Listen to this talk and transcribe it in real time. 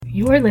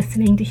You're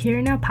listening to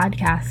Hearing Now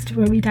podcast,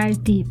 where we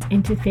dive deep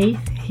into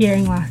faith,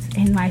 hearing loss,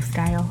 and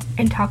lifestyle,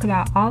 and talk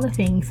about all the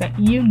things that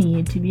you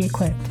need to be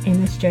equipped in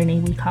this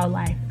journey we call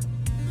life.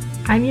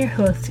 I'm your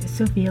host,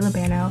 Sophia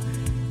Labano,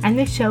 and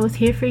this show is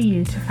here for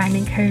you to find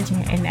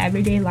encouragement in the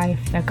everyday life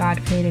that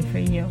God created for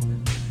you.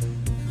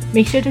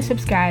 Make sure to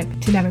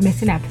subscribe to never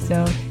miss an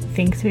episode.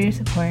 Thanks for your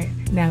support.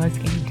 Now let's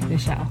get into the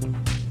show.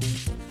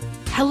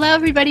 Hello,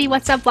 everybody.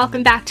 What's up?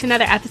 Welcome back to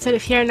another episode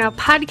of Hearing Now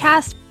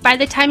podcast. By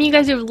the time you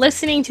guys are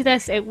listening to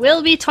this, it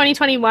will be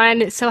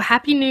 2021. So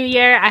happy New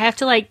Year. I have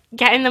to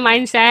get in the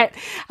mindset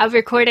of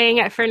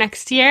recording for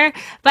next year.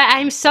 But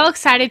I'm so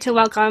excited to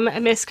welcome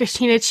Miss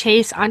Christina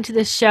Chase onto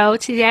the show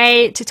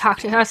today to talk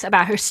to us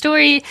about her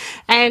story.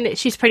 And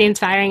she's pretty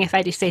inspiring, if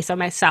I do say so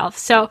myself.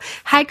 So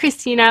hi,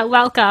 Christina.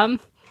 Welcome.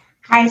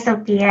 Hi,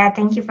 Sophia.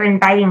 Thank you for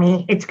inviting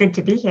me. It's good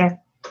to be here.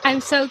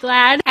 I'm so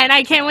glad, and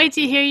I can't wait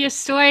to hear your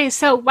story.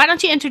 So why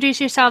don't you introduce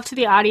yourself to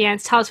the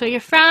audience? Tell us where you're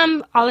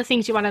from, all the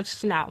things you want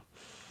us to know.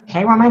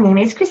 Okay, well, my name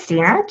is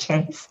Christina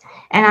Chase,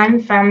 and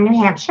I'm from New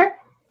Hampshire.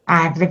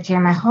 I've lived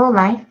here my whole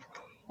life.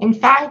 In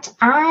fact,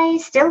 I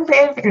still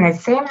live in the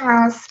same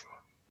house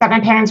that my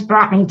parents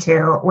brought me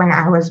to when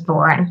I was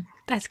born.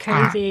 That's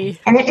crazy.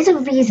 And there is a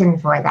reason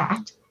for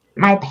that.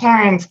 My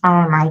parents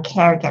are my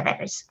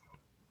caregivers.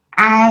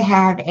 I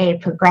have a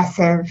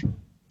progressive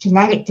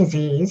genetic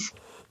disease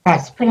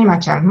that's pretty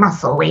much a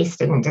muscle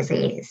wasting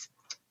disease.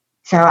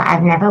 So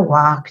I've never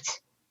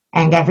walked,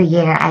 and every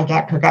year I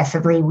get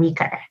progressively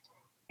weaker,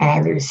 and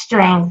I lose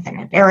strength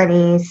and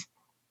abilities.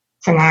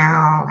 So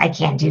now I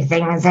can't do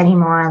things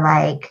anymore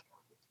like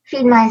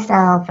feed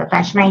myself or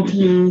brush my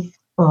teeth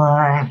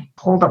or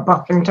hold a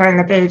book and turn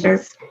the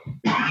pages.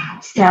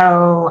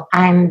 So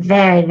I'm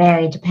very,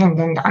 very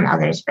dependent on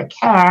others for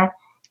care,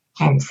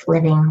 hence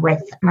living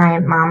with my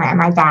mom and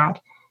my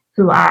dad,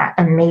 who are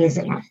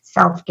amazing,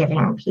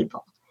 self-giving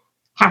people.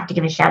 Have to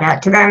give a shout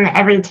out to them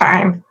every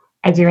time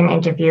I do an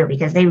interview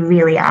because they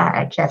really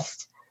are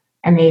just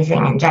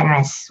amazing and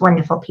generous,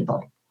 wonderful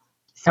people.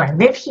 So I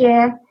live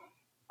here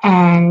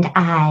and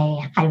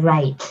I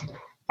write.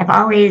 I've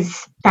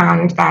always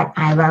found that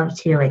I love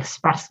to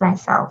express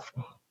myself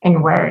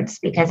in words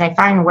because I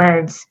find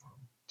words,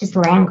 just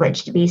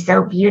language, to be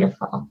so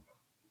beautiful.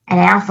 And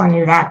I also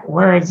knew that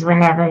words were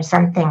never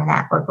something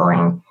that were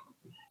going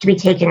to be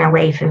taken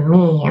away from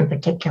me in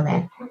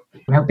particular.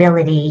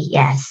 Mobility,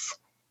 yes.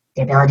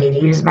 The ability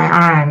to use my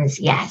arms,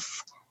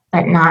 yes,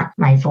 but not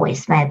my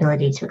voice, my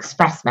ability to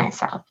express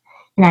myself.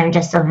 And I'm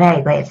just so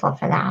very grateful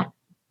for that.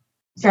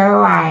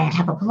 So I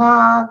have a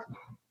blog,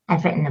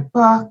 I've written a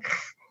book,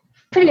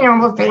 pretty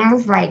normal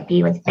things like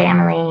be with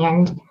family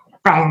and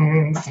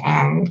friends,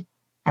 and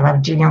I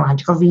love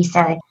genealogical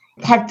research.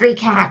 Had 3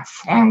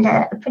 cats and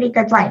a pretty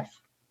good life.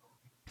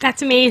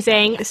 That's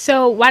amazing.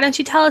 So why don't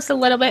you tell us a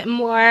little bit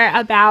more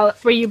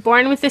about, were you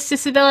born with this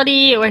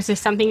disability, or is this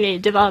something that you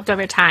developed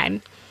over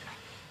time?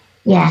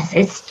 Yes,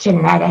 it's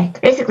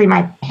genetic. Basically,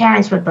 my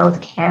parents were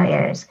both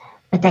carriers,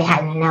 but they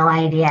had no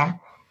idea.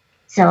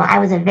 So I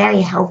was a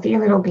very healthy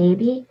little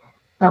baby,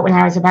 but when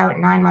I was about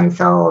 9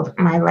 months old,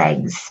 my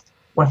legs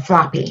were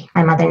floppy.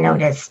 My mother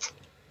noticed,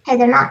 hey,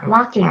 they're not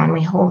walking when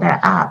we hold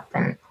her up,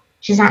 and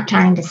she's not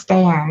trying to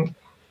stand.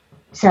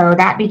 So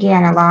that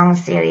began a long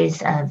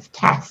series of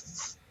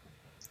tests.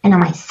 And on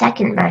my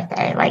second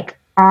birthday,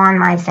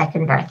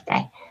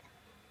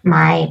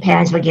 my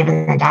parents were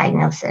given the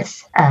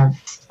diagnosis of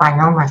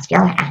spinal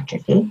muscular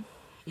atrophy,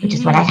 which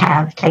is what I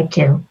have, type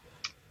 2.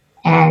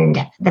 And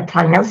the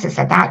prognosis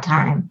at that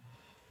time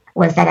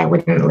was that I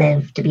wouldn't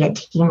live to be a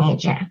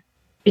teenager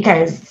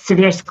because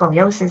severe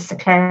scoliosis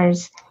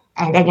occurs.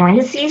 And anyone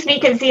who sees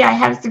me can see I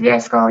have severe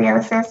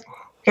scoliosis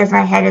because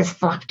my head is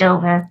flopped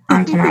over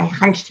onto my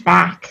hunched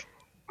back,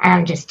 and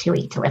I'm just too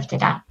weak to lift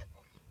it up.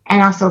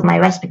 And also my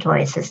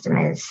respiratory system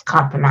is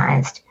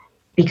compromised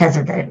because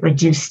of the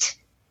reduced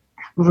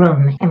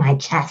room in my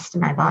chest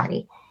and my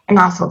body, and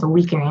also the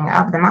weakening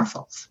of the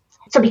muscles.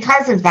 So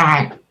because of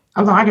that,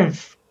 a lot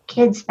of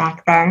kids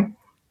back then,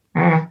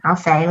 I'll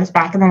say it was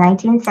back in the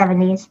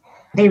 1970s,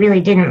 they really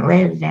didn't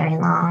live very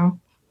long.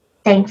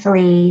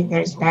 Thankfully,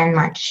 there's been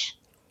much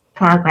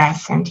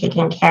progress in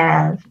taking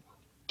care of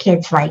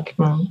kids like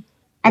me.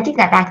 I think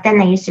that back then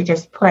they used to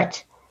just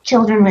put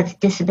children with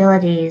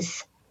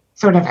disabilities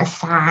sort of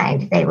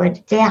aside. They would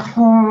stay at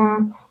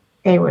home,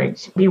 they would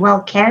be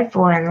well cared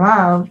for and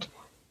loved,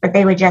 but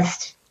they would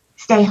just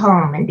stay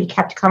home and be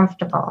kept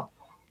comfortable.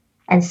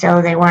 And so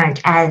they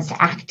weren't as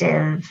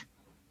active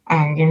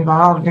and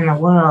involved in the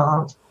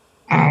world.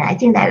 And I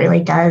think that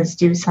really does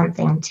do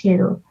something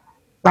to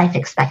life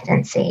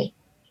expectancy.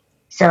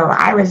 So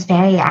I was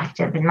very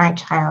active in my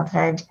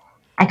childhood.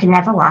 I could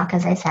never walk,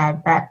 as I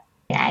said, but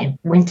I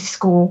went to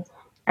school.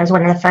 I was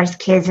one of the first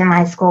kids in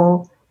my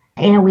school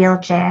in a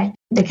wheelchair.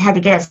 They had to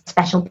get a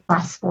special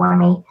bus for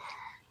me.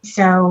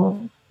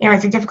 So,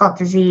 it's a difficult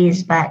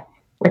disease, but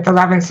with the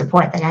love and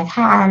support that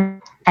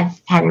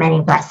I've had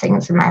many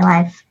blessings in my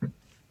life.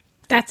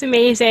 That's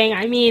amazing.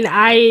 I mean,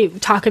 I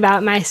talk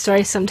about my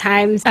story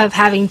sometimes of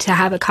having to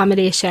have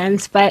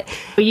accommodations, but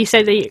you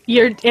said that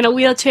you're in a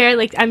wheelchair.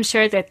 Like, I'm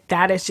sure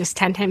that is just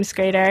 10 times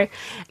greater.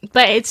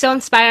 But it's so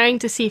inspiring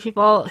to see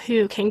people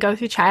who can go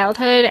through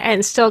childhood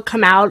and still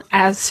come out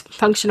as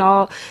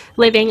functional,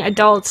 living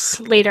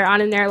adults later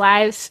on in their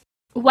lives.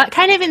 What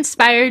kind of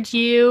inspired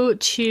you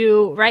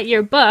to write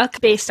your book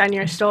based on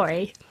your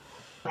story?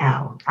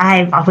 Well,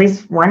 I've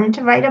always wanted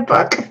to write a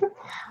book.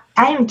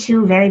 I am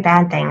two very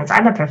bad things.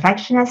 I'm a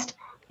perfectionist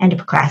and a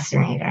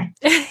procrastinator.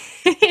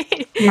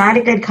 Not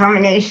a good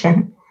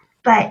combination.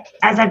 But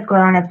as I've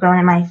grown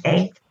in my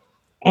faith.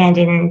 And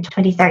in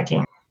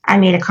 2013, I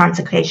made a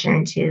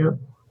consecration to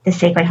the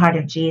Sacred Heart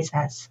of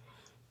Jesus.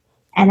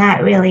 And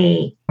that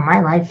really,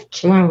 my life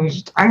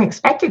changed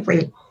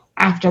unexpectedly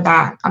after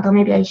that, although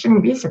maybe I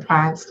shouldn't be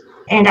surprised.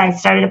 And I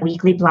started a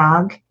weekly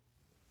blog,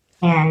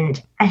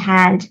 and I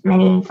had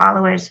many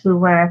followers who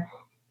were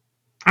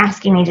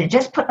asking me to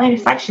just put my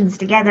reflections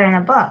together in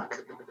a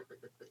book.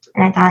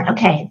 And I thought,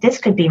 okay, this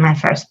could be my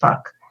first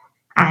book.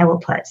 I will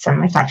put some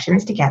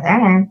reflections together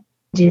and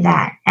do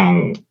that.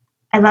 And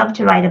I love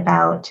to write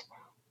about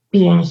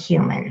being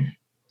human,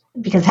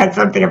 because that's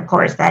something, of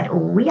course, that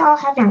we all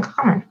have in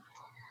common.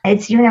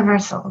 It's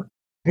universal,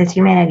 this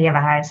humanity of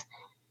ours.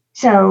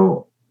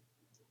 So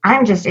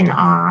I'm just in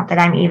awe that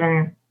I'm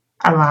even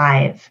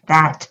alive,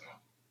 that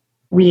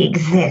we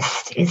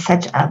exist is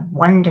such a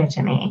wonder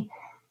to me.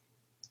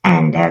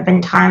 And there have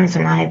been times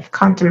when I've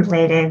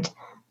contemplated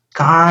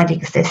God,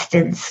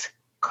 existence,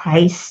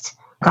 Christ,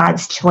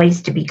 God's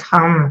choice to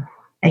become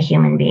a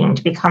human being,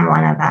 to become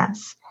one of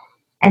us.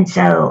 And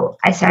so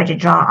I started to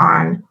draw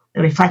on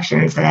the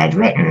reflections that I'd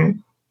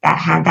written that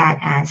had that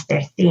as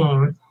their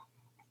theme,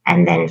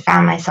 and then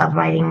found myself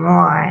writing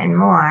more and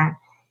more,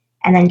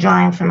 and then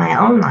drawing from my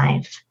own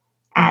life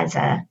as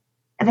a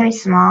very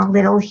small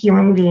little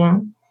human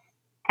being,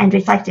 and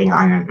reflecting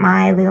on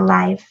my little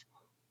life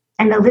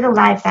and the little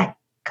life that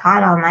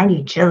God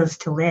Almighty chose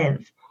to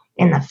live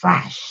in the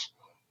flesh.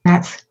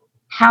 That's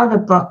how the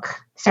book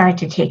started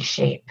to take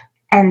shape.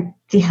 And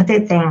the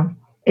other thing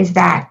is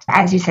that,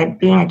 as you said,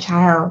 being a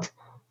child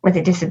with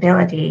a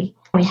disability,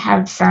 we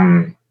have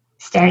some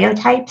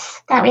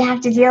stereotypes that we have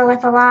to deal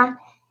with a lot.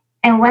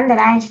 And one that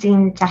I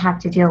seem to have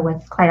to deal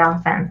with quite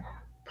often,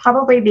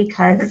 probably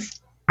because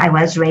I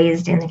was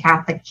raised in the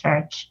Catholic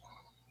Church,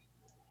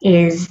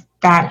 is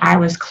that I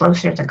was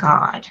closer to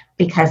God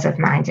because of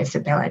my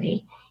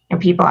disability. And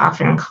people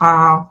often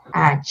call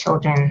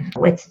children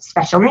with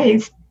special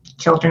needs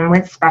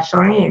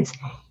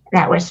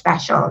that were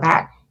special,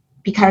 that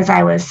because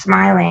I was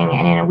smiling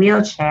and in a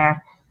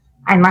wheelchair,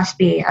 I must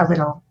be a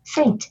little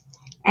saint.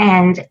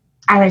 And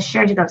I was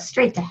sure to go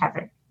straight to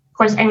heaven. Of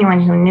course, anyone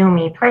who knew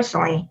me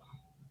personally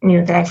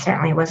knew that I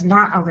certainly was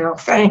not a little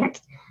saint,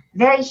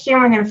 very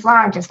human and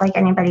flawed, just like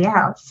anybody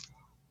else.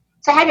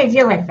 So I had to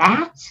deal with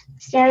that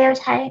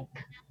stereotype,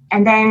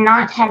 and then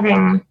not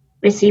having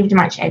received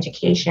much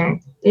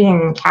education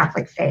in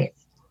Catholic faith.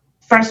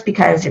 First,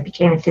 because it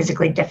became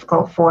physically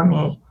difficult for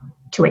me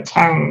to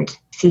attend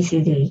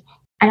CCD.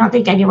 I don't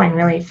think anyone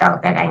really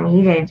felt that I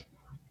needed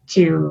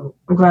to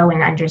grow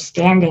in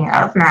understanding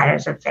of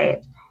matters of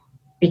faith,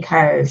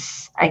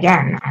 because,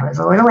 again, I was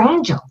a little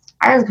angel.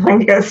 I was going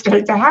to go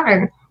straight to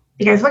heaven,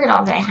 because look at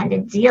all that I had to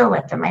deal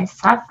with and my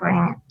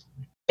suffering.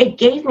 It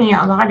gave me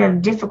a lot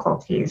of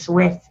difficulties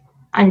with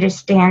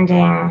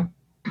understanding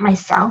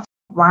myself.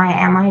 Why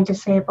am I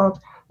disabled?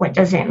 What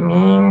does it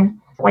mean?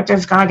 What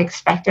does God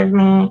expect of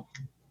me?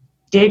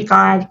 Did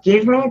God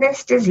give me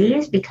this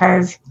disease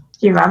because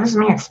he loves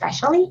me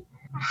especially?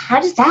 How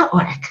does that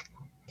work?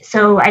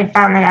 So I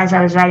found that as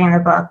I was writing the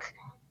book,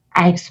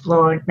 I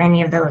explored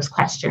many of those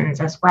questions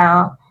as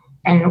well,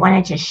 and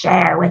wanted to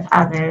share with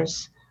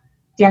others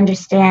the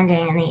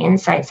understanding and the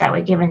insights that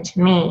were given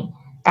to me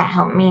that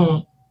helped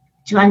me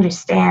to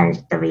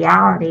understand the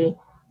reality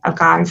of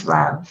God's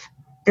love,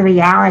 the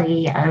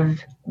reality of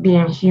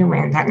being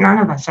human, that none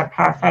of us are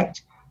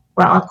perfect.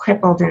 We're all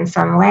crippled in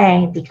some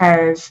way,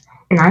 because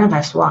none of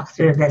us walk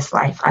through this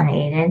life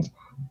unaided.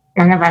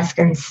 None of us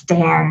can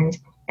stand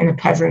in the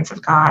presence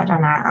of God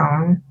on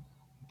our own.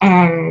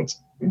 And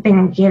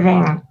been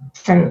giving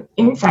some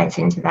insights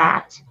into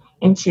that,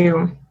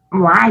 into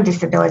why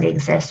disability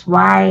exists,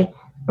 why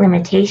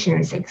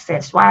limitations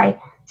exist, why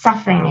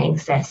suffering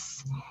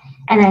exists,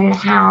 and then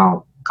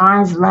how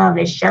God's love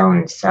is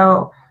shown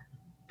so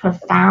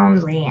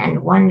profoundly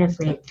and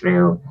wonderfully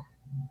through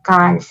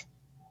God's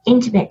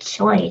intimate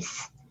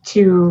choice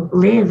to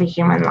live a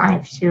human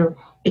life, to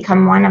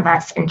become one of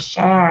us and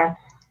share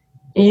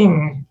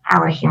in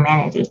our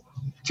humanity,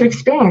 to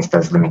experience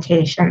those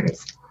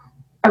limitations.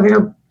 A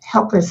little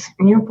helpless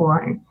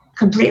newborn,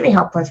 completely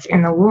helpless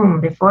in the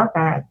womb before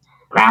birth,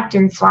 wrapped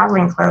in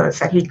swaddling clothes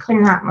that he could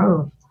not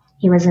move.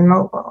 He was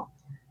immobile.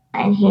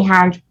 And he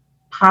had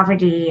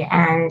poverty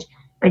and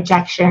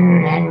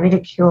rejection and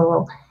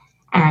ridicule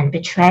and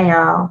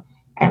betrayal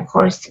and, of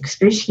course,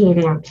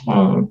 excruciating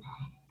pain.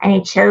 And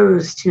he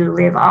chose to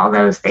live all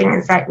those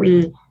things that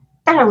we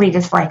thoroughly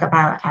dislike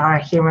about our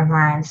human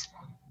lives,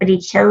 but he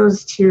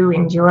chose to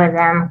endure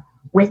them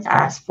with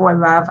us for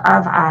love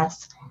of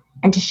us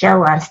and to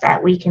show us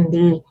that we can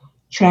be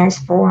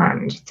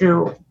transformed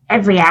through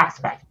every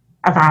aspect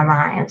of our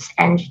lives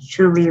and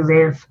truly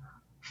live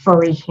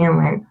fully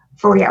human,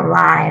 fully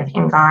alive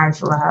in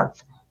God's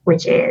love,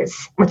 which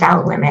is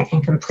without limit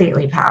and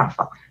completely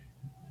powerful.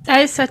 That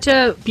is such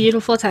a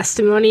beautiful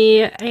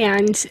testimony,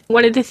 and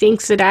one of the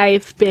things that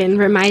I've been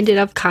reminded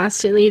of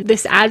constantly,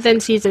 this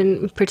Advent season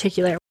in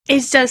particular,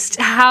 is just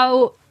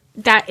how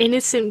that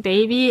innocent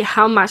baby,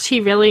 how much he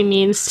really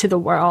means to the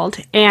world.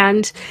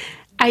 And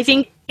I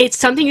think it's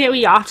something that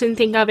we often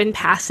think of in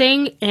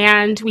passing,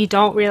 and we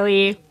don't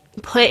really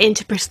put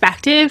into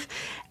perspective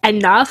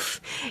enough.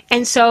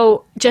 And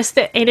so just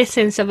the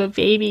innocence of a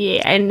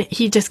baby, and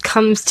he just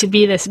comes to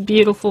be this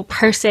beautiful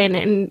person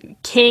and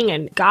king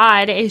and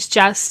God, is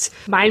just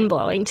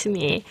mind-blowing to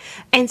me.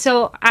 And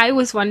so I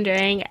was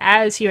wondering,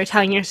 as you were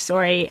telling your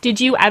story,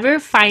 did you ever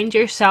find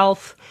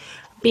yourself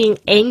being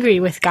angry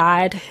with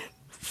God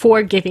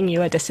for giving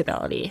you a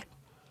disability?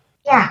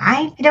 Yeah,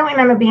 I don't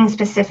remember being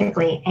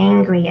specifically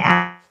angry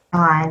at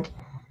God,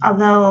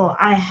 although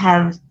I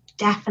have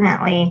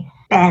definitely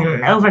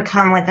been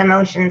overcome with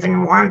emotions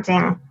and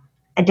wanting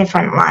a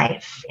different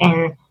life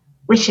and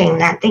wishing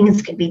that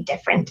things could be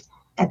different,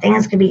 that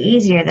things could be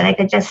easier, that I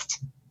could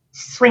just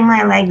swing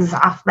my legs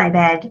off my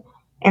bed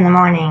in the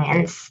morning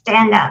and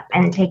stand up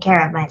and take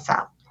care of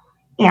myself.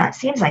 You know, it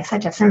seems like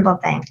such a simple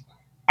thing.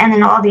 And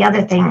then all the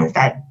other things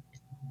that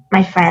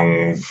my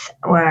friends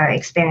were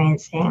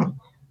experiencing,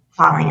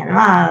 falling in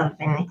love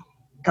and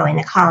going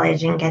to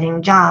college and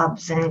getting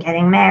jobs and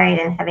getting married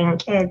and having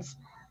kids.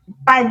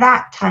 By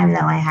that time, though,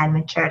 I had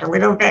matured a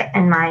little bit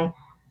in my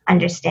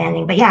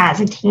understanding. But yeah, as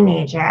a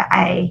teenager,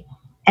 and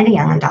a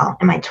young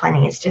adult in my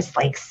 20s, just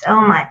like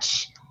so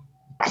much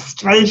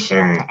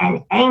frustration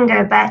and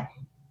anger, but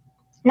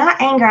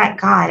not anger at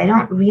God. I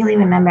don't really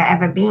remember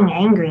ever being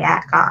angry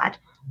at God,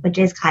 which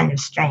is kind of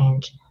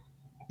strange.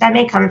 That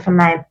may come from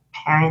my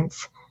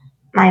parents.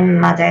 My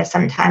mother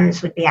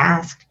sometimes would be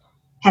asked,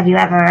 have you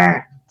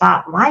ever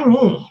thought, why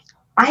me?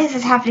 Why is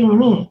this happening to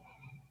me?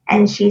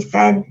 And she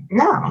said,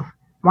 no.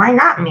 Why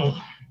not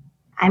me?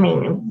 I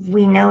mean,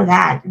 we know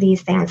that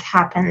these things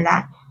happen,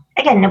 that,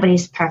 again,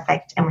 nobody's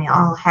perfect, and we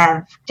all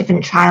have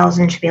different trials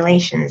and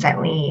tribulations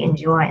that we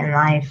endure in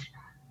life.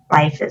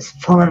 Life is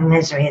full of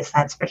miseries,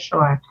 that's for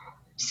sure.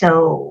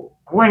 So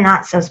we're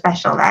not so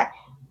special that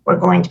we're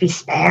going to be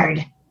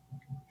spared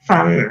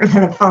from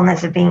the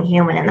fullness of being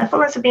human, and the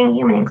fullness of being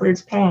human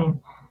includes pain.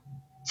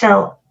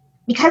 So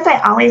because I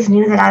always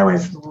knew that I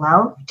was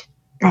loved,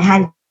 and I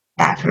had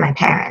that from my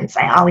parents,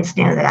 I always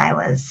knew that I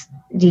was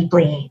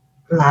deeply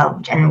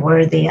loved and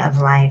worthy of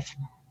life.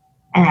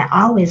 And I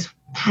always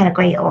had a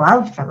great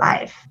love for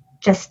life,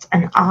 just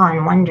an awe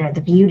and wonder,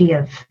 the beauty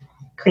of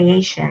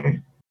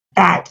creation,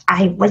 that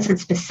I wasn't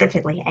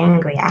specifically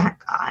angry at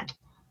God.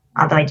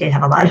 Although I did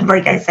have a lot of,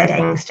 like I said,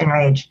 angst and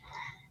rage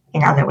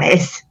in other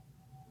ways.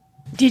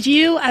 Did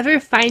you ever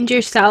find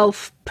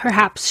yourself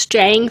perhaps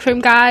straying from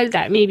God,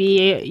 that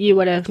maybe you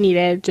would have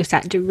needed just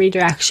that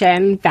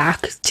redirection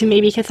back to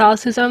maybe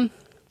Catholicism?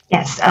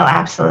 Yes, oh,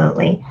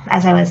 absolutely.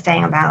 As I was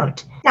saying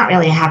about not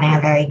really having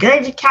a very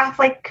good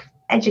Catholic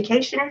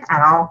education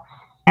at all.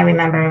 I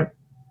remember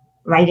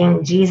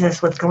writing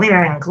Jesus with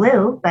glitter and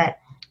glue, but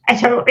I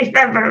don't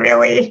remember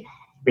really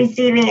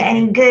receiving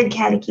any good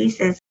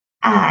catechesis.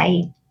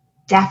 I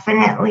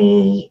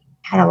definitely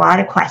had a lot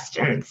of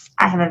questions.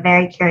 I have a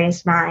very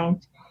curious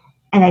mind,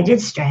 and I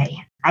did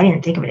stray. I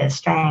didn't think of it as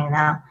straying,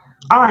 though.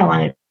 All I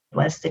wanted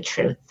was the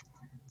truth.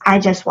 I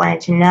just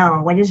wanted to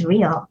know what is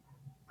real.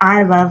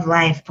 I love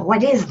life, but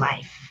what is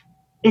life?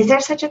 Is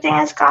there such a thing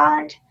as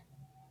God?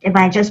 Am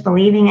I just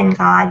believing in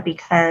God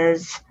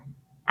because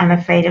I'm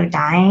afraid of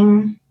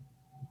dying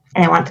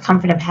and I want the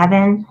comfort of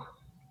heaven?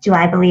 Do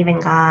I believe in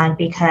God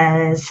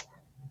because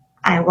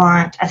I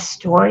want a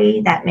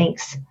story that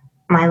makes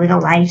my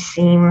little life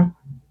seem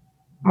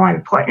more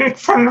important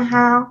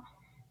somehow?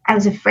 I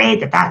was afraid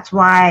that that's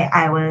why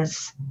I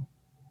was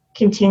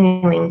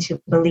continuing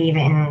to believe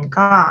in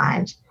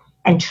God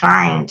and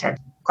trying to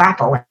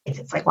grapple with it.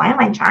 It's like, why am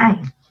I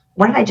trying?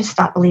 What if I just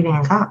stop believing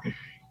in God?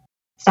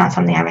 It's not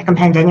something I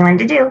recommend anyone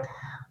to do,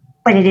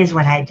 but it is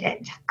what I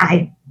did.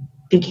 I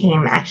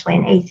became actually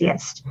an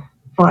atheist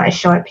for a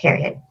short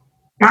period.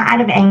 Not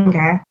out of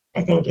anger,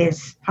 I think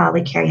is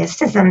probably curious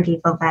to some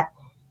people, but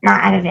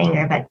not out of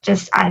anger, but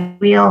just out of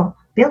real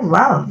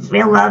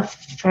love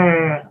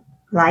for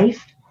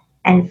life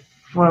and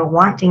for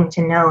wanting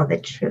to know the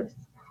truth,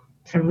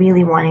 for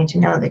really wanting to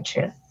know the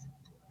truth.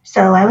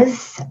 So I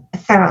was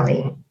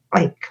thoroughly,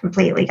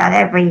 completely got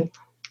every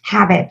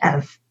habit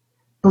of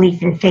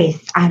belief and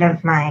faith out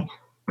of my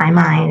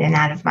mind and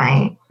out of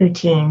my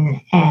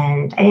routine.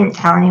 And I didn't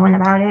tell anyone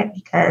about it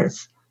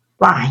because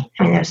why?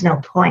 I mean, there's no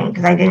point,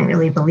 because I didn't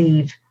really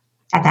believe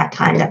at that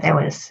time that there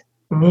was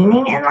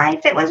meaning in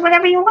life. It was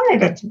whatever you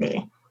wanted it to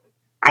be.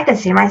 I could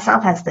see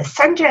myself as the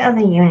center of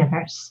the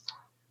universe,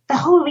 the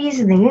whole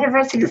reason the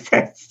universe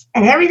exists.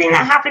 And everything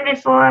that happened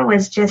before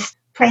was just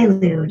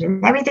prelude,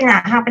 and everything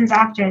that happens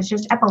after is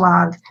just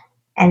epilogue.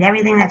 and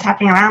everything that's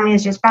happening around me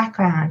is just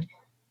background.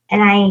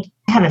 And I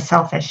have a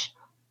selfish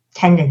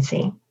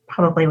tendency,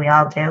 probably we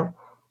all do,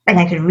 and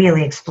I could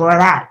really explore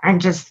that and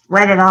just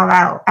let it all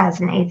out as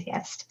an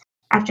atheist.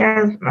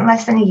 After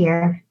less than a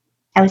year,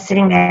 I was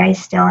sitting very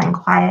still and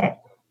quiet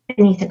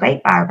beneath a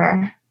great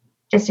arbor,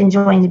 just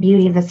enjoying the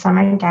beauty of the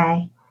summer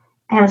day.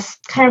 And I was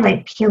kind of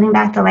like peeling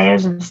back the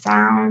layers of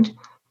sound,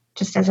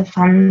 just as a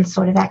fun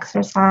sort of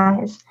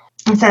exercise.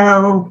 And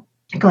so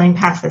going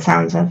past the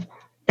sounds of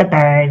the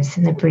birds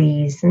and the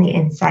breeze and the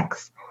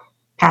insects,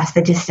 past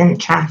the distant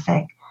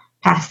traffic,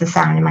 past the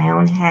sound in my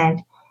own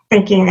head,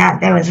 thinking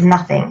that there was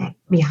nothing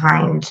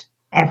behind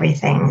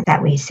everything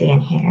that we see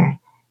and hear.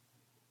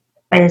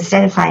 But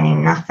instead of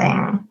finding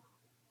nothing,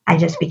 I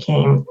just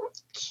became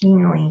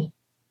keenly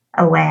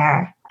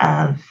aware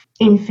of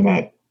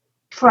infinite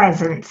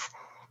presence.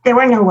 There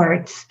were no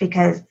words,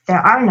 because there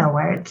are no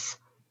words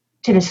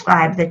to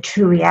describe the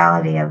true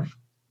reality of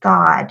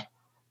God.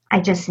 I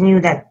just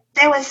knew that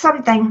there was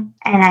something,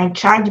 and I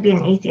tried to be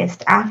an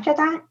atheist after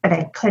that, but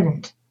I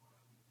couldn't,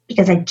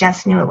 because I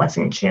just knew it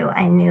wasn't true.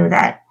 I knew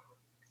that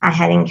I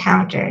had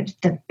encountered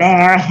the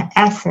bare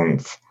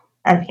essence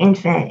of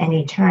infinite and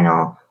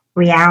eternal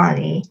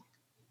reality,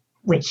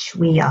 which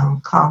we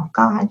all call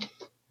God.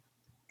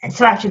 And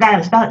so after that, it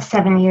was about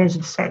 7 years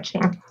of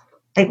searching.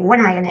 Like, what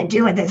am I going to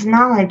do with this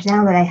knowledge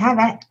now that I have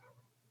it?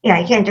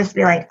 I can't just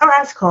be like, oh,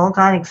 that's cool,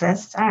 God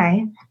exists, all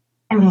right.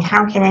 I mean,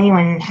 how can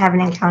anyone have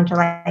an encounter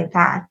like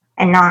that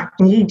and not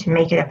need to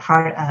make it a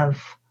part of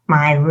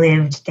my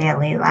lived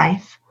daily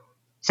life?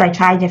 So I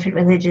tried different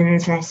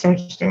religions and I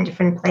searched in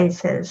different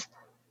places.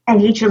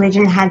 And each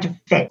religion had to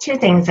fit two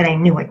things that I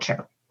knew were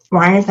true.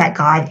 One is that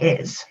God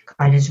is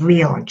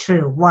real and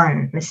true,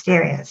 one,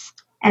 mysterious.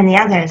 And the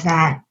other is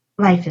that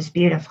life is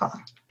beautiful.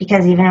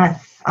 Because even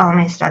with all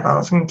my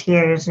struggles and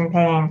tears and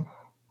pain,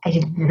 I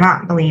did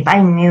not believe.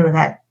 I knew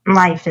that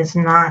life is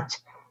not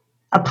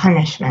a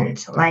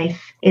punishment.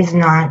 Life is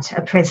not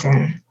a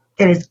prison.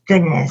 There is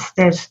goodness.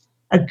 There's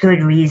a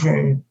good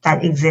reason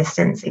that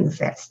existence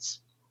exists.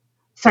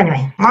 So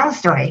anyway, long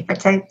story, but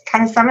to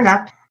kind of sum it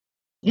up,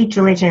 each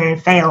religion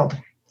failed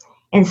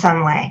in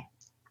some way.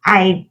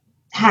 I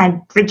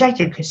had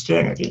rejected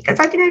Christianity because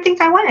I didn't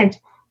think I wanted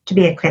to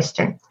be a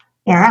Christian.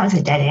 That was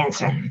a dead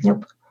answer.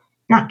 Nope,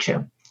 not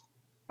true.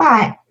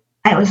 But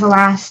it was the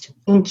last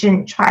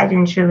ancient, tried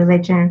and true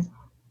religion,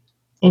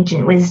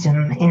 ancient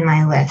wisdom in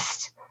my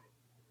list.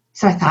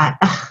 So I thought,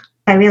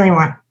 I really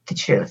want the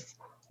truth.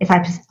 If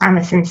I'm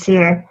a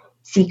sincere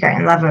seeker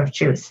and lover of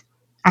truth,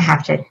 I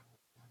have to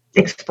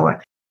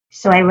explore.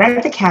 So I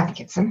read the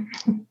Catechism,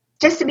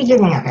 just the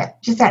beginning of it,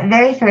 just that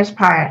very first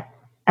part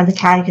of the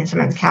Catechism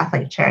of the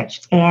Catholic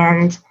Church.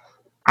 And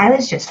I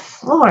was just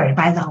floored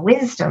by the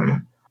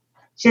wisdom,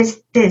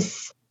 just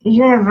this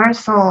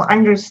universal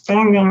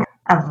understanding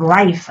of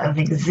life, of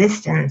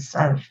existence,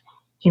 of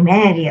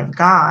humanity, of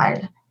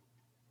God.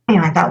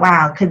 I thought,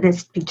 wow, could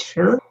this be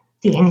true?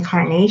 The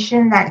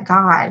incarnation, that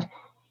God,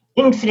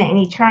 infinite and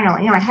eternal.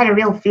 I had a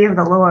real fear of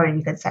the Lord,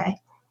 you could say.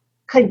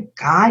 Could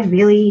God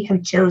really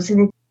have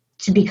chosen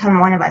to become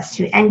one of us,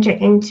 to enter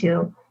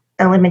into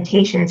the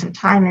limitations of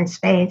time and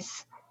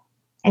space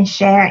and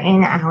share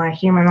in our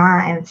human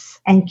lives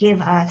and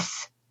give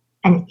us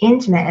an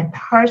intimate and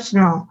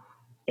personal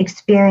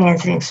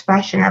experience and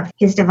expression of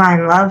his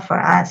divine love for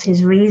us,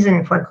 his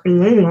reason for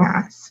creating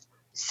us?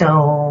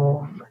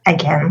 So,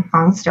 again,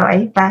 long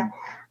story, but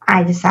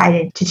I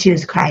decided to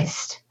choose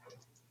Christ.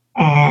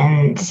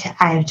 And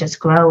I've just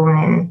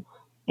grown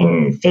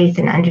in faith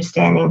and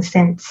understanding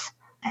since.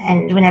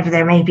 And whenever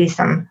there may be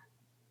some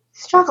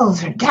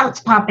struggles or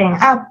doubts popping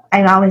up,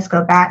 I always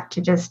go back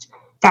to just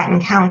that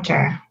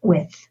encounter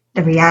with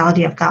the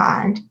reality of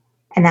God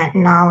and that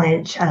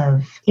knowledge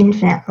of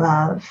infinite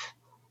love.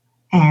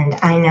 And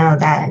I know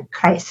that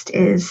Christ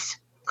is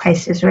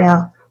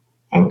real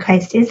and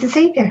Christ is the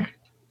Savior.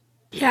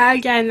 Yeah,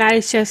 again, that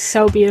is just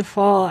so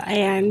beautiful.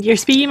 And you're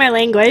speaking my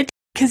language,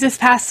 because this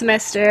past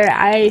semester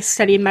I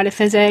studied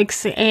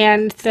metaphysics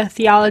and the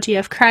theology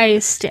of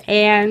Christ.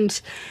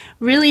 And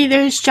really,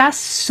 there's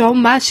just so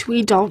much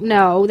we don't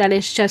know that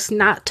is just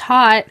not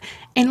taught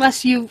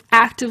unless you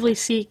actively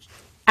seek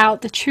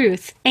out the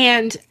truth.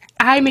 And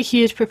I'm a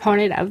huge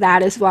proponent of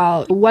that as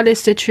well. What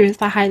is the truth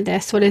behind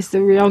this? What is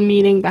the real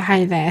meaning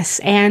behind this?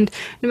 And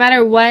no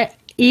matter what,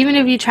 even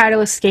if you try to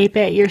escape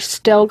it, you're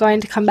still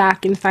going to come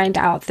back and find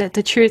out that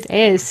the truth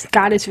is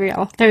God is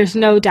real. There's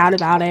no doubt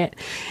about it.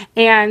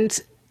 And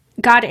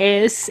God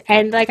is.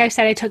 And like I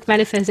said, I took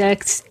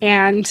metaphysics,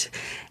 and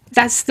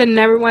that's the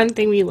number one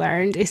thing we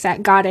learned, is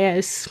that God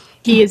is.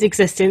 He is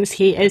existence.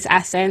 He is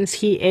essence.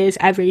 He is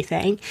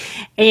everything.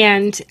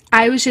 And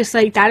I was just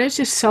like, that is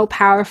just so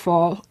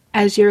powerful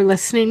as you're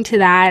listening to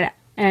that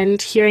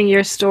and hearing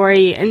your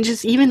story and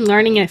just even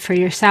learning it for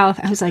yourself.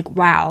 I was like,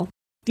 wow.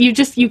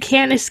 You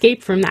can't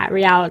escape from that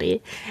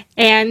reality.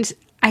 And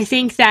I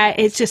think that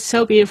it's just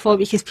so beautiful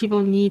because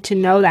people need to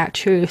know that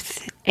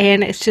truth,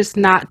 and it's just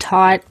not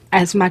taught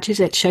as much as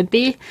it should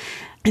be.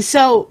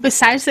 So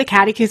besides the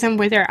catechism,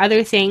 were there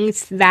other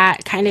things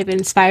that kind of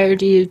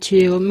inspired you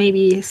to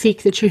maybe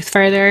seek the truth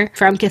further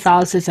from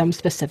Catholicism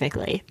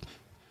specifically?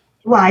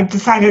 Well, I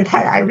decided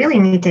that I really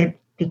need to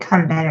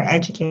become better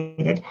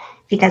educated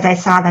because I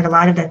saw that a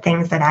lot of the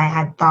things that I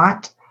had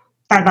thought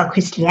about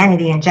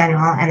Christianity in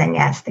general, and then,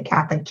 yes, the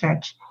Catholic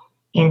Church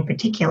in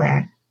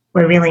particular,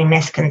 were really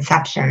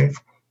misconceptions.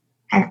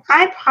 And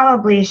I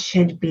probably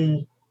should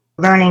be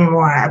learning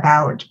more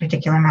about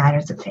particular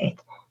matters of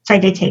faith. So I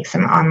did take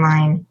some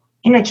online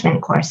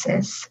enrichment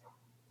courses.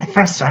 The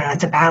first one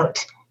was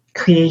about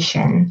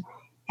creation,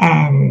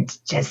 and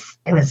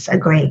it was a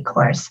great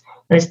course.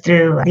 It was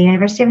through the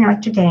University of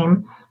Notre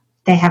Dame.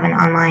 They have an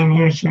online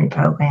enrichment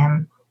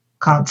program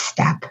called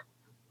STEP.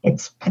 I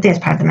think it's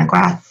part of the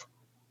McGrath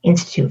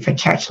Institute for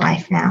Church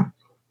Life now.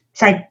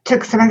 So I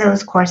took some of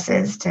those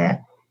courses to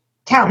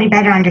help me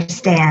better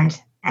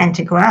understand and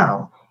to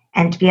grow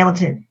and to be able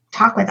to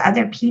talk with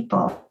other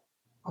people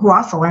who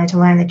also wanted to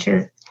learn the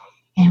truth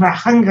and who are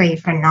hungry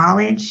for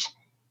knowledge,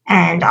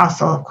 and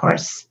also, of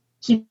course,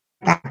 keep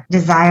that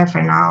desire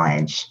for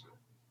knowledge,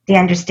 the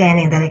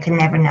understanding that I could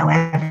never know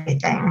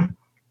everything,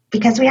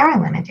 because we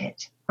are limited.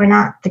 We're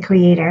not the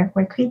creator,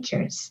 we're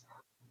creatures.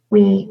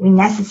 We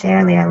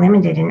necessarily are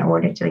limited in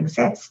order to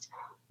exist,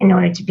 in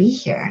order to be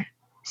here.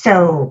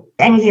 So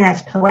anything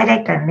that's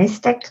poetic or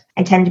mystic,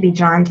 I tend to be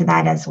drawn to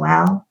that as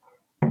well.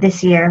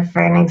 This year,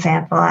 for an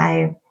example,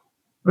 I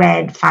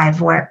read 5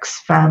 works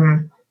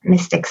from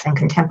mystics and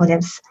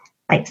contemplatives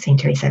like St.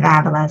 Teresa of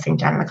Avila, St.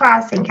 John of the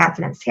Cross, St.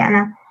 Catherine of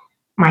Siena.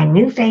 My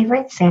new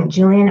favorite, St.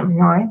 Julian of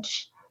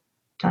Norwich.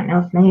 Don't know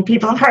if many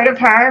people have heard of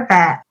her,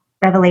 but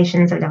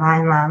Revelations of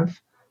Divine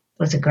Love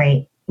was a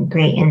great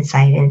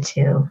insight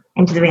into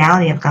the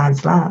reality of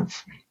God's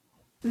love.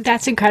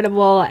 That's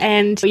incredible.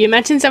 And you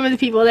mentioned some of the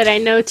people that I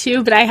know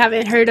too, but I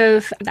haven't heard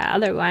of the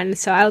other one.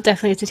 So I'll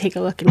definitely have to take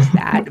a look into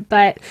that.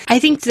 But I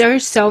think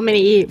there's so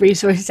many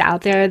resources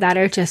out there that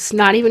are just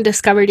not even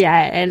discovered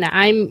yet. And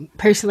I'm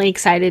personally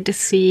excited to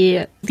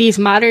see these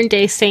modern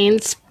day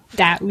saints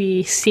that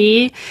we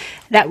see,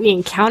 that we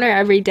encounter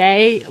every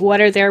day.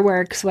 What are their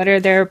works? What are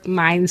their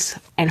minds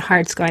and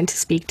hearts going to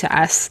speak to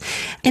us?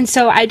 And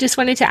so I just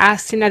wanted to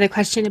ask another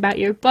question about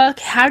your book.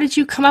 How did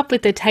you come up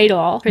with the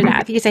title for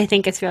that? Because I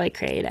think it's really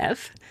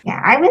creative. Yeah,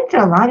 I went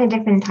through a lot of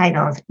different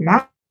titles.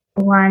 That's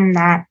the one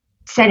that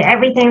said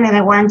everything that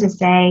I wanted to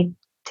say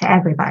to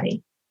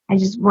everybody. I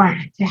just want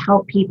to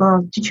help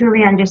people to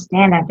truly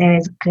understand that there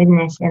is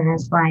goodness in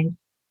this life,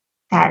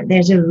 that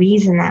there's a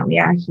reason that we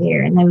are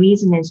here, and the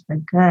reason is for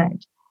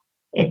good.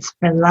 It's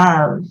for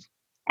love,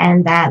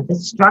 and that the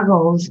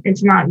struggles,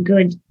 it's not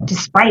good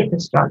despite the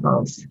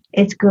struggles.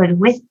 It's good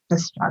with the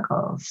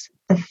struggles,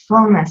 the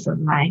fullness of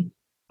life.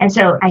 And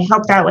so I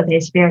helped out with a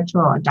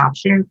spiritual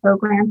adoption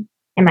program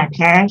in my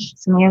parish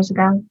some years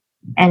ago.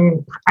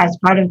 And as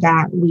part of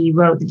that, we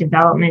wrote the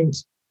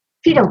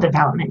fetal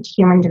development,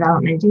 human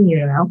development in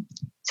utero,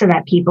 so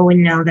that people would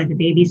know that the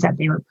babies that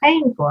they were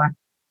praying for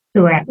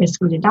who were at risk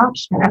of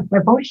adoption, of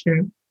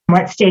abortion,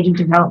 what stage of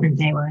development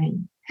they were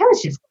in. I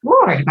was just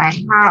floored by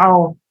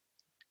how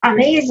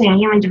amazing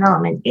human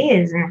development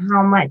is, and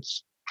how many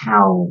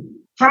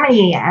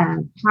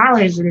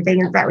powers and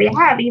things that we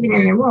have even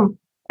in the womb.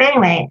 But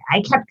anyway,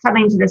 I kept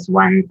coming to this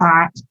one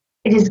thought: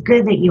 it is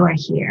good that you are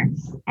here.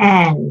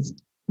 And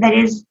that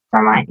is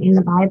somewhat in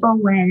the Bible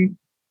when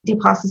the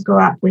apostles go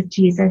up with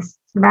Jesus to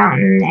the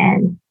mountain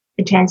and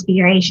the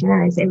transfiguration,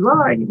 and they say,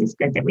 Lord, it is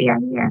good that we are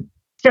here.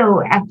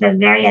 So at the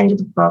very end of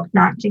the book,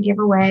 not to give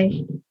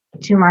away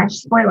too much,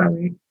 spoiler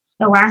alert,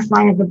 the last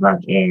line of the book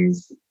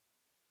is,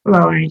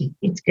 Lord,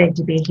 it's good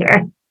to be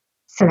here.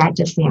 So that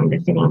just seemed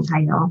a fitting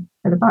title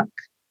for the book.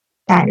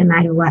 That no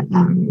matter what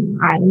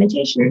our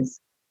limitations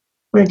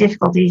or the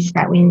difficulties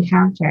that we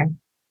encounter,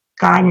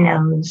 God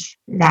knows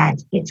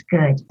that it's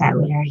good that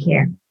we are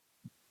here.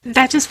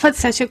 That just puts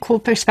such a cool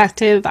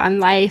perspective on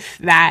life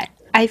that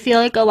I feel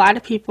like a lot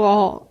of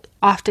people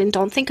often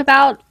don't think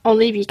about,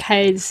 only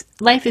because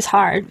life is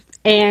hard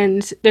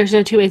and there's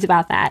no two ways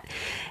about that.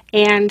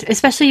 And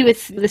especially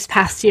with this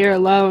past year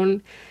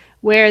alone,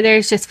 where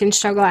there's just been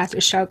struggle after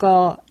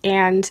struggle,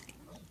 and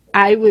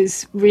I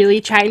was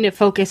really trying to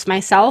focus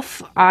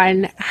myself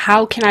on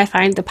how can I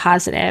find the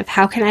positive?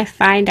 How can I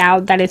find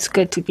out that it's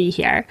good to be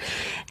here?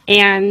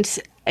 And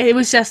it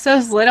was just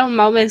those little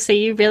moments that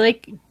you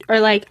really are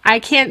like, I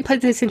can't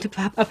put this into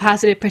a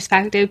positive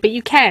perspective, but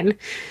you can.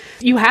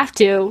 You have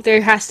to.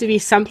 There has to be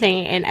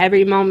something in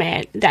every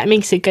moment that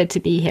makes it good to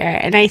be here.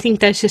 And I think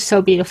that's just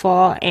so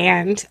beautiful.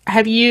 And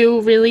have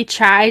you really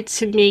tried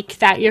to make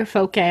that your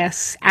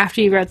focus after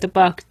you wrote the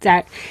book,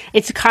 that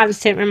it's a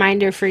constant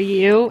reminder for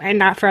you and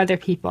not for other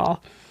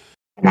people?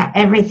 Not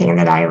everything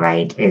that I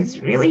write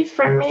is really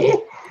for me.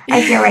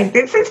 I feel like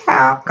this is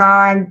how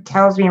God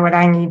tells me what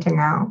I need to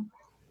know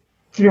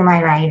through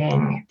my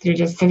writing, through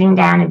just sitting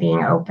down and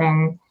being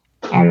open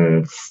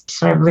and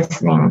sort of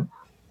listening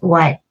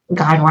what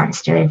God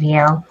wants to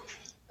reveal.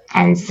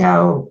 And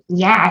so,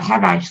 yeah, I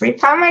have actually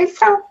found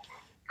myself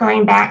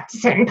going back to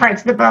certain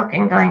parts of the book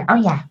and going, oh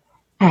yeah,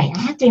 all right, I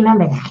have to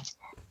remember that.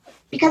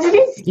 Because it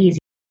is easy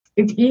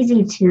it's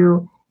easy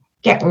to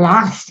get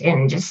lost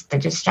in just the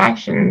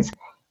distractions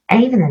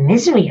and even the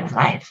misery of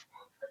life,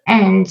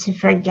 and to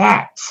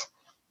forget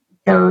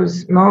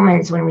those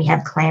moments when we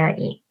have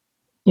clarity.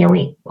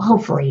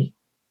 Hopefully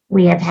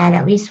we have had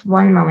at least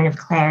one moment of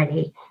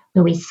clarity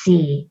where we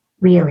see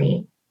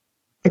really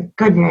the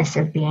goodness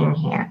of being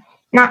here.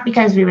 Not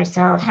because we were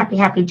so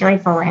happy,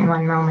 joyful in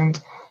one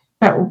moment,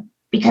 but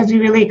because we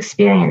really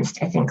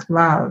experienced, I think,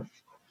 love.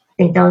 I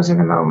think those are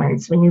the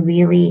moments when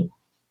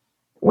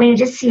you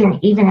just see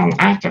even an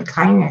act of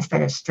kindness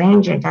that a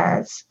stranger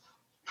does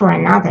for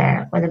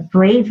another, or the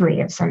bravery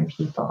of some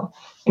people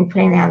in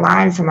putting their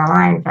lives on the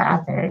line for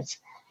others.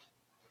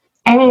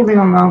 Any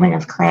little moment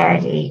of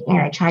clarity,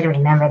 I try to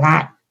remember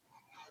that.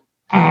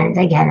 And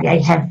again, I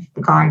have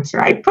gone to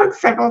write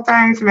books several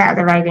times, my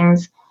other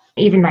writings,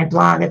 even my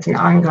blog. It's an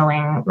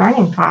ongoing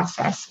learning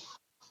process,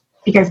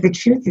 because the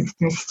truth is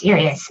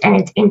mysterious and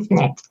it's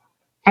infinite.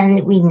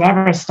 And we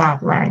never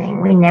stop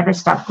learning. We never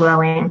stop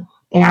growing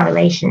in our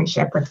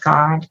relationship with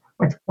God,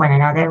 with one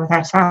another, with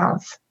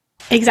ourselves.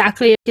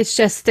 Exactly. It's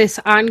just this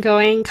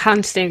ongoing,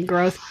 constant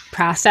growth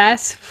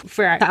process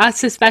for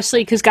us,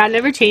 especially because God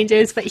never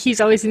changes, but He's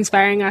always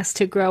inspiring us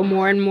to grow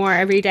more and more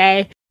every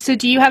day. So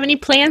do you have any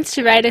plans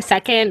to write a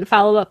second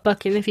follow-up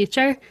book in the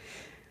future?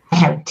 I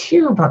have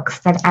 2 books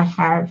that I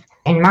have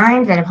in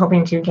mind that I'm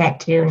hoping to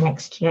get to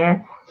next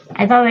year.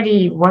 I've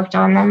already worked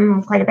on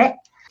them quite a bit.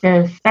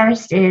 The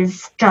first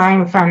is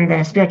drawing from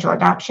the spiritual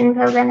adoption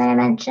program that I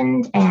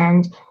mentioned,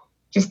 and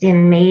just the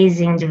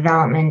amazing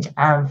development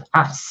of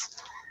us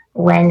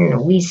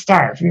when we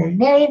start from the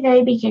very,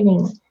 very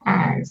beginning,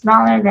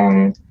 smaller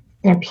than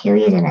a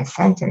period in a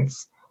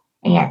sentence.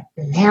 And yet,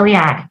 there we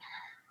are.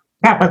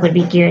 That book would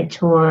be geared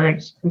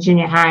towards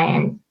junior high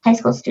and high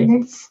school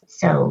students.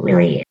 So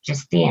really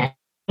just the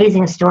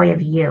amazing story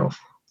of you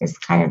is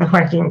kind of the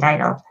working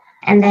title.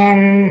 And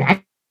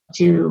then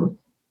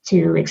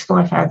to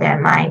explore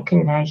further my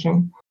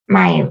conversion,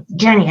 my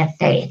journey of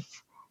faith,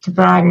 to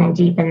broaden and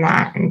deepen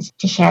that and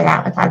to share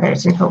that with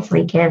others and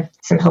hopefully give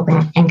some hope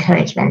and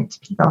encouragement to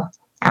people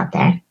out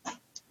there.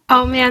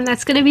 Oh man,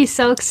 that's going to be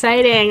so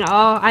exciting.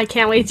 Oh, I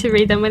can't wait to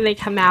read them when they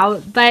come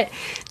out. But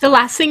the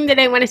last thing that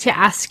I wanted to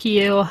ask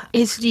you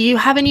is, do you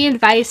have any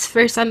advice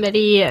for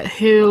somebody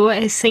who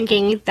is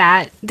thinking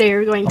that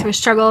they're going through a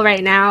struggle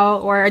right now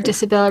or a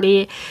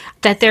disability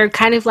that they're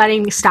kind of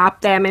letting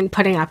stop them and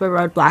putting up a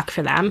roadblock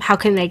for them? How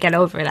can they get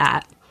over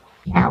that?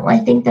 Yeah, well, I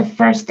think the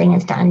first thing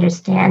is to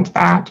understand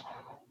that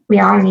we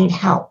all need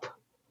help,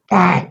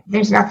 that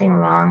there's nothing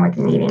wrong with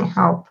needing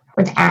help,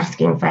 with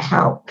asking for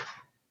help,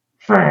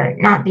 for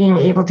not being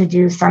able to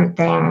do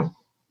something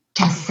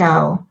just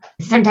so.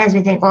 Sometimes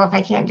we think, well, if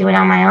I can't do it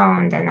on my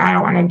own, then I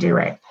don't want to do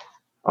it.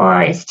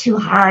 Or it's too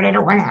hard, I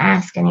don't want to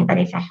ask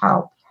anybody for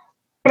help.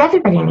 But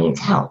everybody needs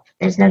help.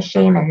 There's no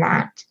shame in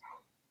that.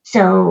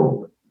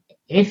 So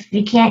if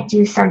you can't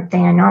do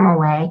something a normal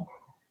way,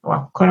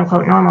 well, quote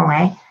unquote normal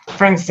way,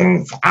 for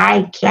instance,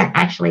 I can't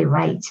actually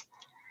write.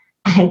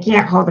 I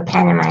can't hold a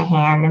pen in my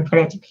hand and put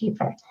it to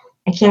paper.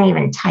 I can't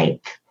even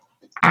type.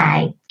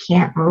 I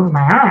can't move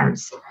my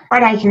arms,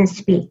 but I can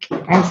speak.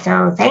 And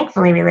so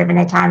thankfully we live in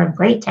a time of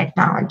great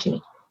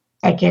technology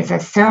that gives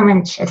us so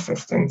much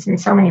assistance in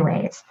so many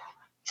ways.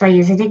 So I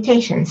use a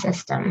dictation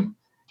system.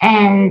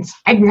 And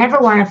I'd never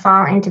want to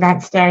fall into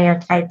that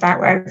stereotype that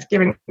was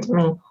given to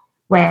me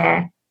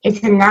where it's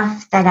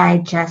enough that I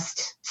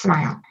just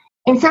smile.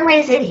 In some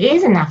ways it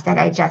is enough that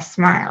I just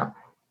smile.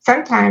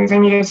 Sometimes I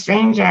meet a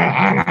stranger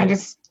and I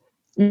just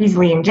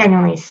easily and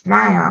genuinely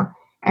smile.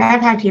 And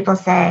I've had people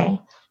say,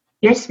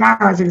 your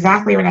smile is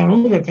exactly what I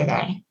needed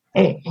today.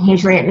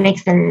 Usually it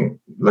makes them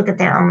look at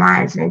their own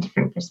lives in a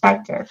different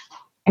perspective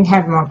and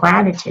have more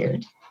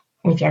gratitude.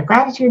 And if you have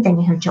gratitude, then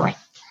you have joy.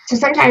 So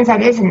sometimes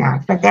that is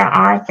enough, but there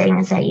are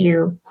things that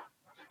you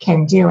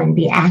can do and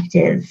be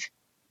active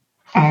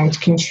and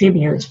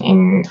contribute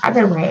in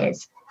other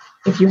ways.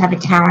 If you have a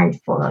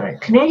talent for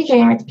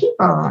communicating with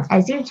people,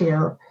 as you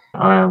do,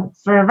 or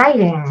for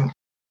writing,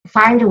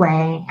 find a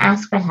way,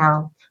 ask for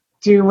help,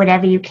 do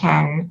whatever you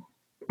can,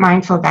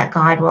 mindful that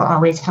God will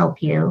always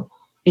help you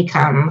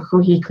become who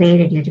He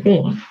created you to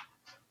be.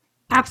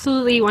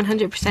 Absolutely,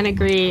 100%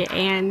 agree.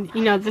 And,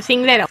 the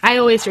thing that I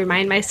always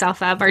remind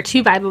myself of are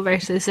 2 Bible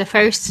verses. The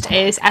first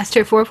is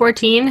Esther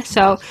 4:14.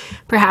 So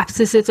perhaps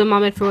this is a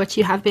moment for which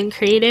you have been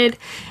created.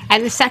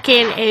 And the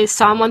second is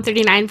Psalm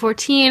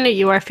 139:14.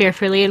 You are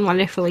fearfully and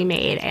wonderfully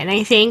made. And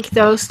I think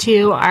those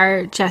 2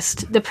 are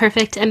just the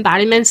perfect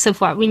embodiments of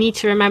what we need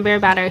to remember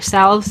about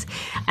ourselves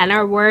and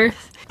our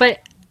worth. But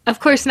of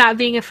course, not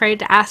being afraid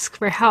to ask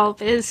for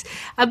help is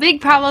a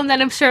big problem that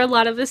I'm sure a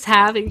lot of us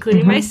have,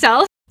 including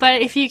myself.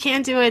 But if you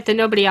can't do it, then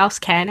nobody else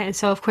can. And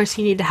so, of course,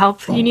 you need the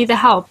help. You need the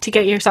help to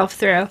get yourself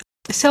through.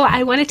 So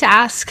I wanted to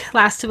ask,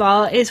 last of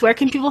all, is where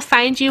can people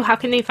find you? How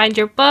can they find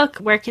your book?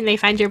 Where can they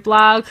find your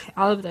blog?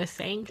 All of those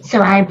things. So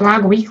I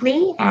blog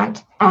weekly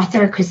at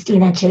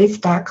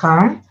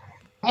authorchristinachase.com.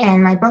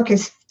 And my book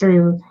is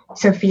through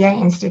Sophia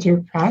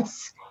Institute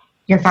Press.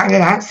 You'll find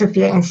it at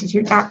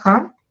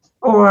sophiainstitute.com.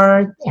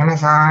 or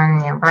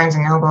Amazon, Barnes &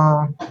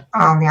 Noble,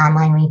 all the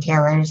online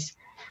retailers.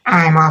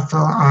 I'm also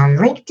on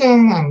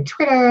LinkedIn and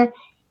Twitter.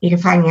 You can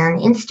find me on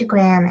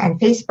Instagram and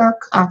Facebook,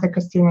 author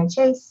Christina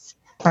Chase.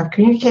 Love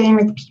communicating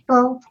with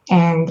people,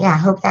 and I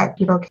hope that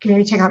people can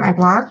maybe check out my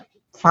blog.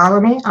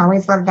 Follow me.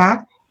 Always love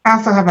that. I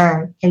also have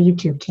a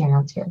YouTube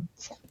channel too.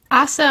 So.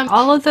 Awesome.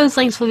 All of those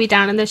links will be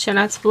down in the show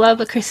notes below.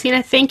 But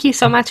Christina, thank you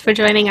so much for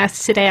joining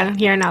us today on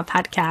Here Now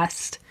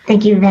Podcast.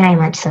 Thank you very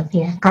much,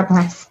 Sophia. God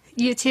bless.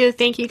 You too.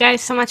 Thank you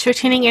guys so much for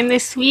tuning in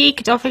this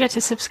week. Don't forget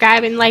to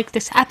subscribe and like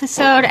this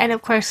episode. And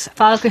of course,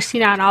 follow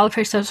Christina on all of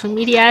her social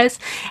medias.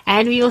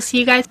 And we will see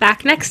you guys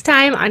back next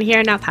time on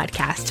Here Now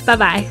Podcast.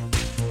 Bye-bye.